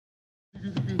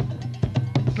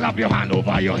Clap your hand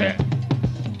over your head.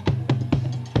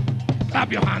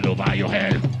 Clap your hand over your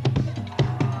head.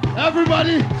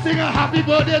 Everybody sing a happy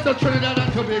birthday to Trinidad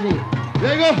and Tobago.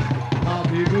 There you go.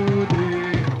 Happy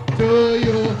birthday to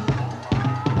you.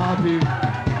 Happy.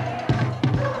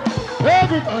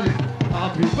 Everybody.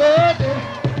 Happy birthday.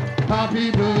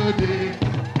 Happy birthday.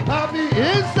 Happy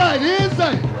inside,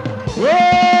 inside.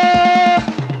 Whoa!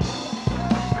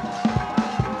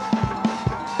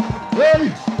 Hey,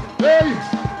 hey,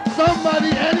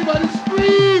 somebody, anybody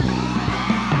scream!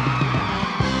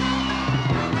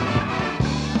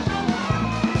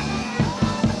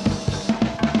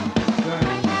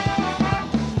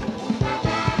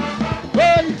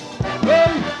 Hey,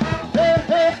 hey, hey,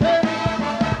 hey, hey.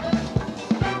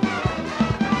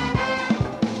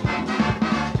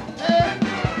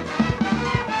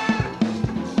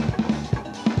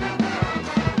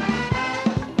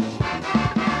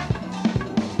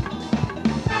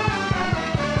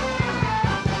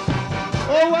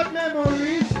 Oh, what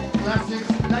memories! Classics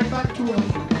like back to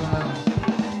Africa.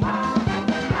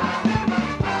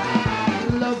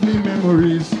 Lovely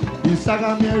memories. The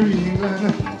Saga Mary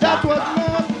England. That was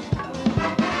love.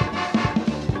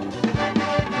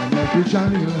 And every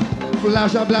channel.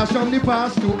 Flash a blast from the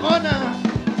past to honor.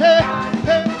 Hey,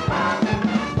 hey.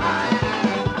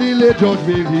 Lily George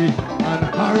Bailey and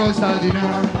Harold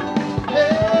Saldina.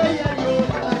 Hey, yeah, yo.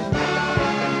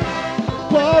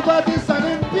 Poverty's an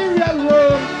imperial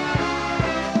road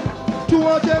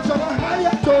towards them from a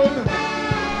higher tone.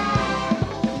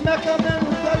 Make a man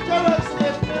with cultural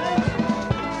statement.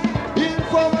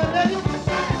 Informal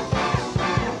education.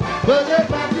 But they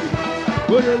party.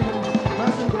 But they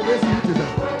passing for the citizen.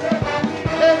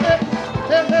 Hey, hey,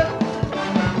 hey, hey.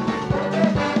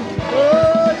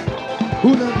 Oh, who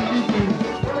not believe me?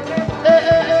 Hey,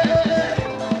 hey, hey, hey, hey.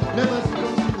 Never see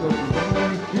them see what you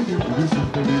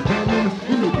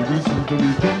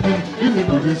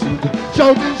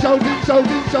shouting, shouting,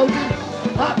 shouting, shouting.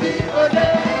 Happy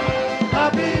birthday,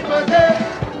 happy birthday,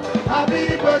 happy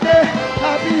birthday,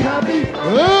 happy, happy.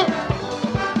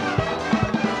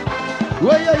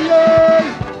 Way, way, way.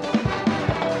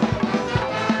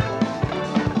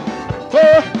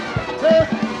 Oh, hey.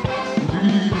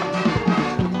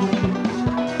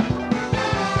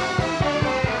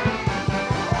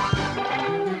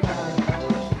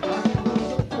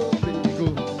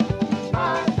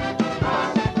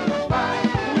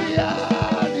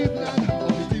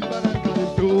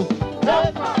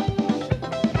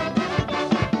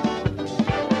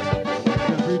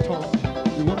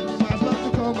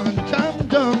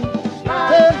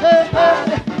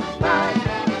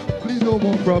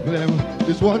 Problem.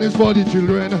 This one is for the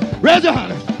children. Raise your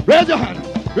hand. Raise your hand.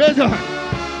 Raise your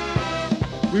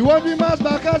hand. We want the mass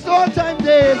back as old time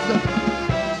days.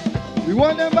 We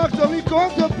want them back so we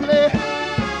come to play.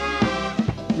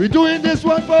 We're doing this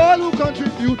one for all who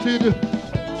contributed.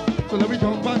 So let me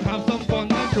jump and have some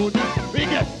fun and show them. We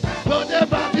get birthday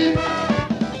party.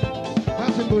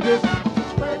 Have some birthdays.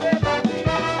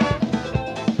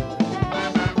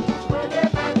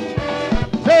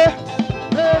 Hey.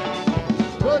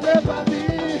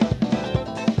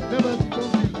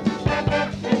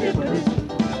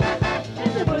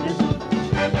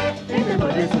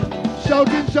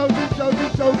 Shouting, shouting, shouting,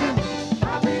 shouting.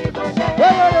 Happy birthday.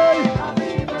 Hey, hey, happy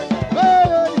birthday.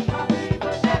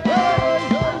 Hey,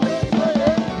 happy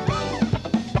birthday.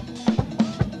 Hey,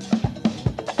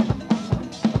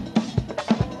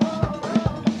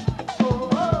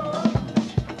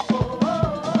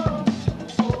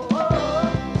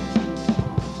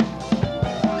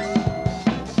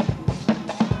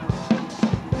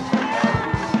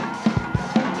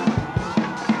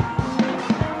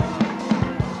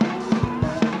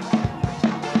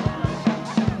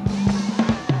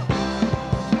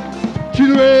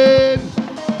 children,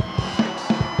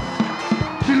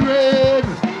 children,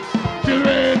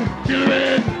 children,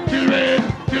 children, children,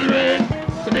 children,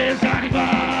 today's carnival.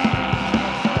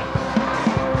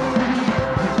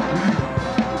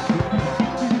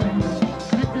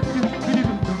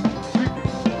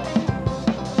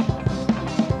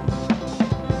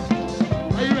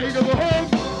 Are you ready to go home?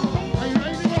 Are you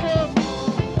ready to go home?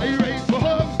 Are you ready to go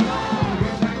home?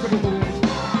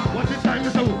 What's the time to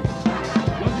go?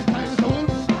 What's the time to go?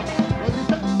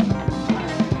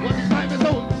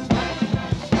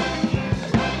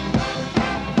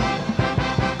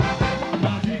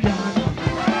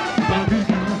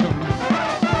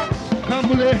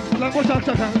 La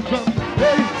muchacha can drum.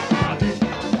 Hey, party.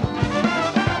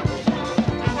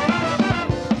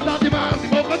 Start the man, the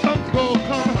more time to go.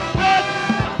 Come. Hey.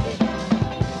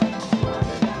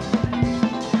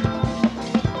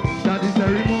 Start the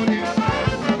ceremony.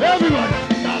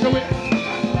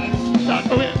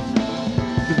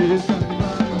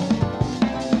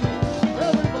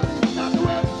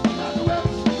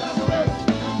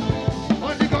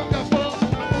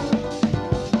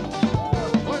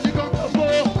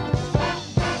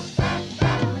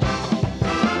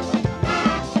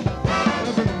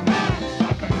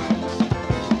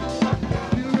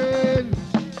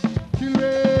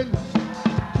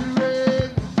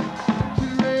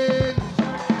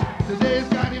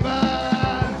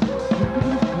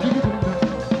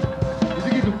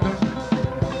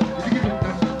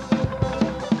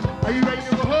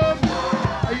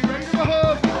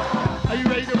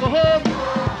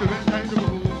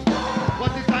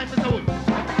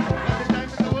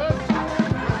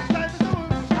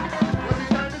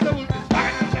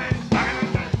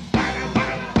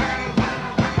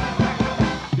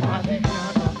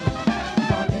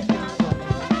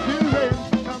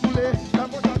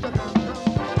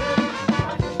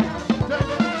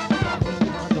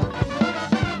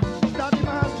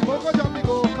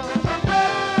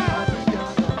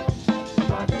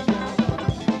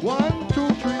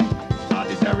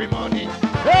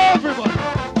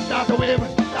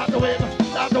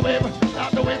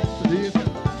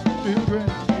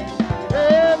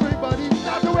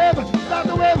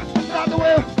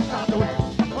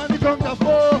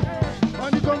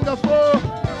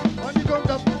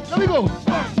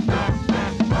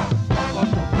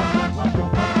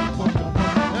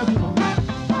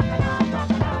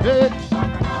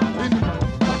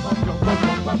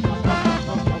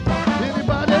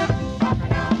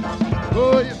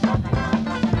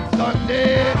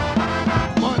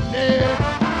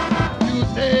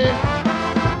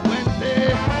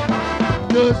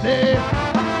 Thursday,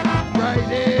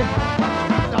 Friday,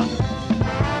 Saturday.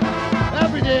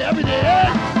 Every day, every day. Hey!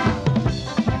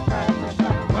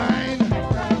 Wine,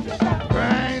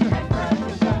 grind,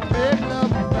 make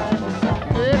love,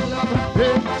 hey,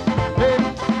 hey,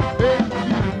 hey.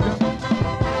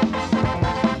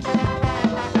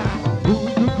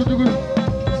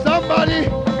 Somebody,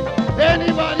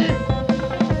 anybody,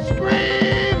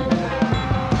 scream!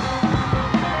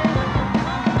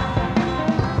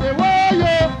 Say, where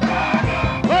you?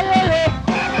 Where are you?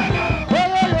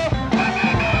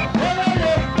 Where are you?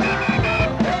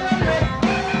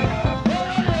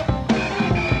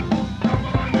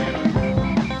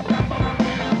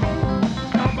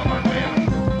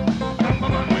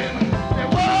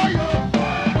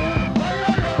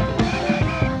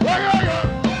 Where are you?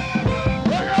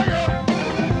 Where are you?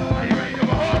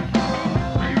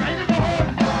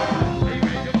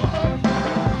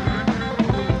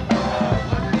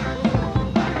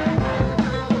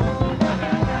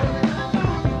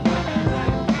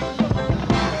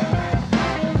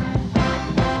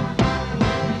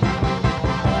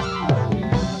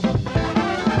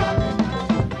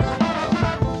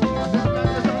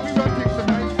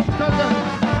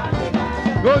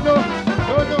 No, no,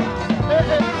 no, no. Hey,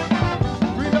 hey.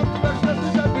 Freedom to express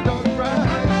yourself without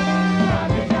pride.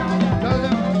 Tell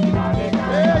them,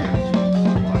 hey.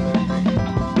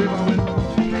 Wave and wave.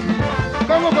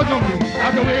 Come on, Junkie.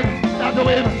 Start the wave. Start the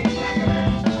wave.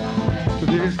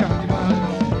 Today is carnival.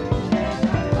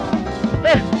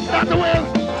 Hey, start the wave.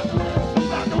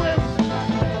 Start the wave.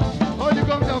 On the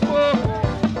guns are full.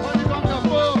 On the guns are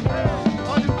full.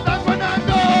 On the San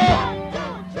Fernando.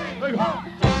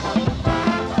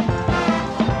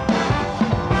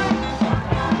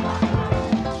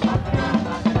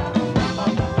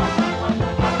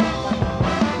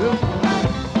 Hey.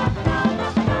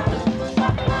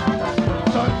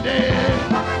 Sunday,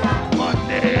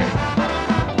 Monday,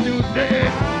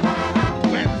 Tuesday,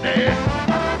 Wednesday,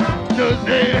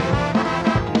 Thursday,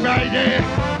 Friday,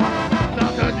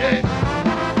 Saturday,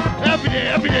 every day,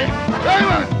 every day.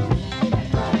 Everyone!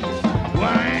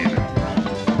 Wine,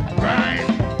 grind,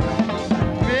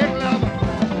 make love,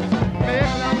 hey,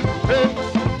 hey,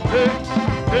 hey,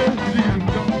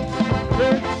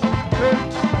 hey, hey.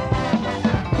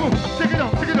 Take it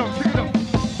down, take it down, take it down.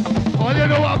 All you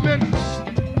know what happened?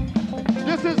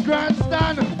 This is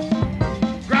grandstand.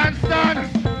 Grandstand.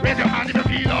 Raise your hand if you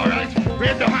feel alright.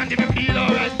 Raise your hand if you feel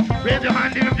alright. Raise your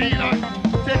hand if you feel alright.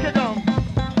 Take it down.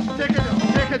 Take it down.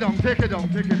 Take it down. Take it down.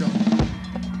 Take it down.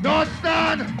 North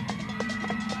stand.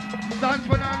 San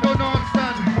Fernando North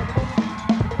stand.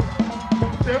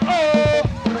 Say oh,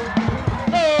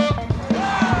 oh,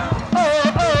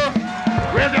 oh,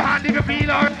 oh. Raise your hand if you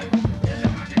feel alright.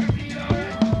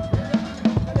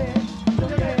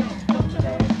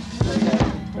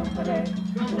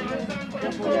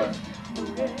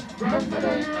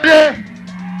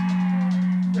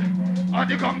 On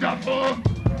the come down four,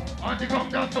 on the come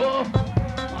down four,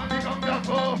 on the come down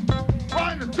four.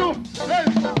 1, 2, 3.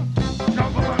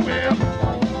 Jump up and wave,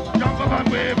 jump up and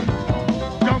wave,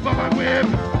 jump up and wave,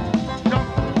 jump.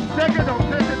 Take it down,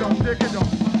 take it down, take it down.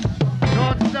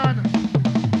 North stand,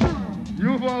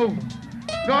 you move.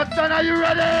 North stand, are you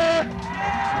ready?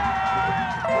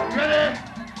 Ready?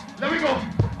 Let me go.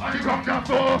 On the come down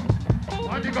four,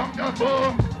 on the come down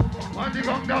four, on the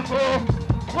come down four.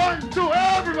 1, 2,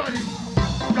 everybody.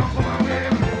 Jump up and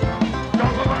wave,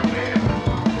 jump up and wave,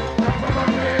 jump up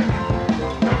and wave,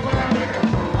 jump up and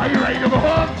wave. Are you ready to go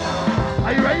home?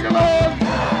 Are you ready to go home?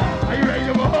 Are you ready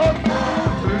to go home?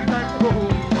 It's time to go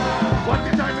home. What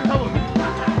the time is old?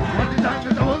 What the time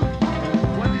is old?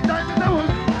 What the time is old?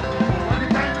 What the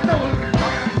time is old?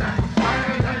 Final time,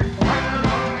 final time, final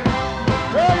time.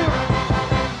 Hey!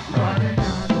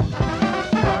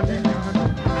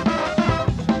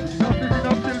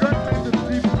 Enough children, time to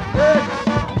sleep. Hey!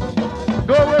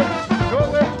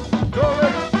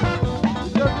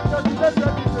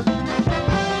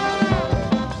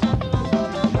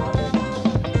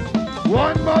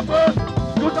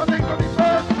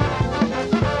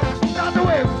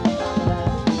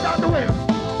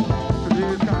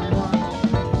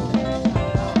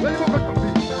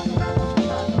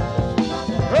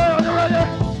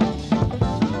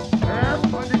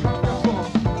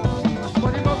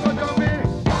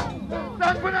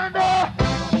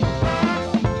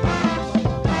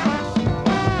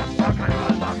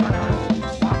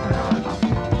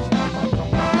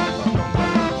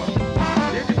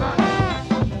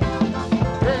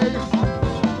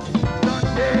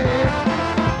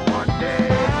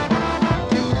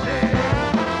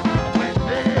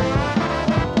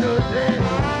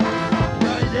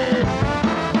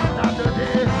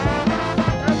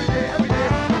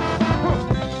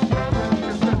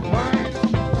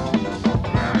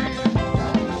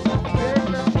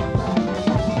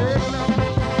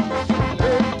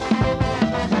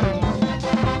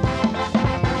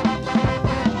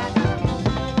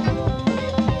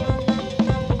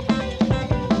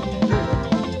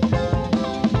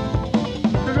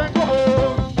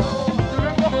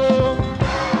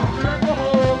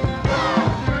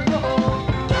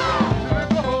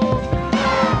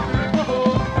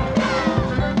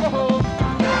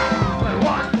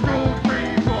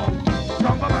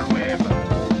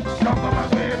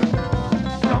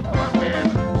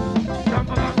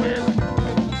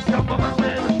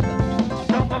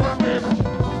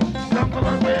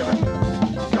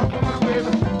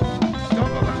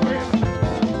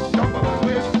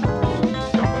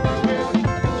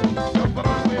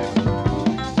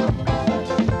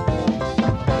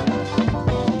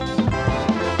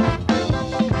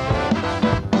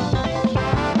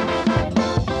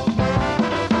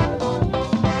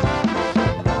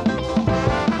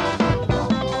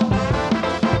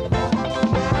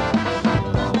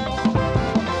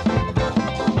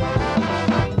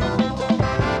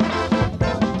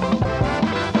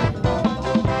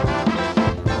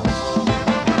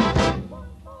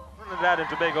 Trinidad and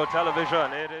Tobago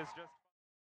television. It is just...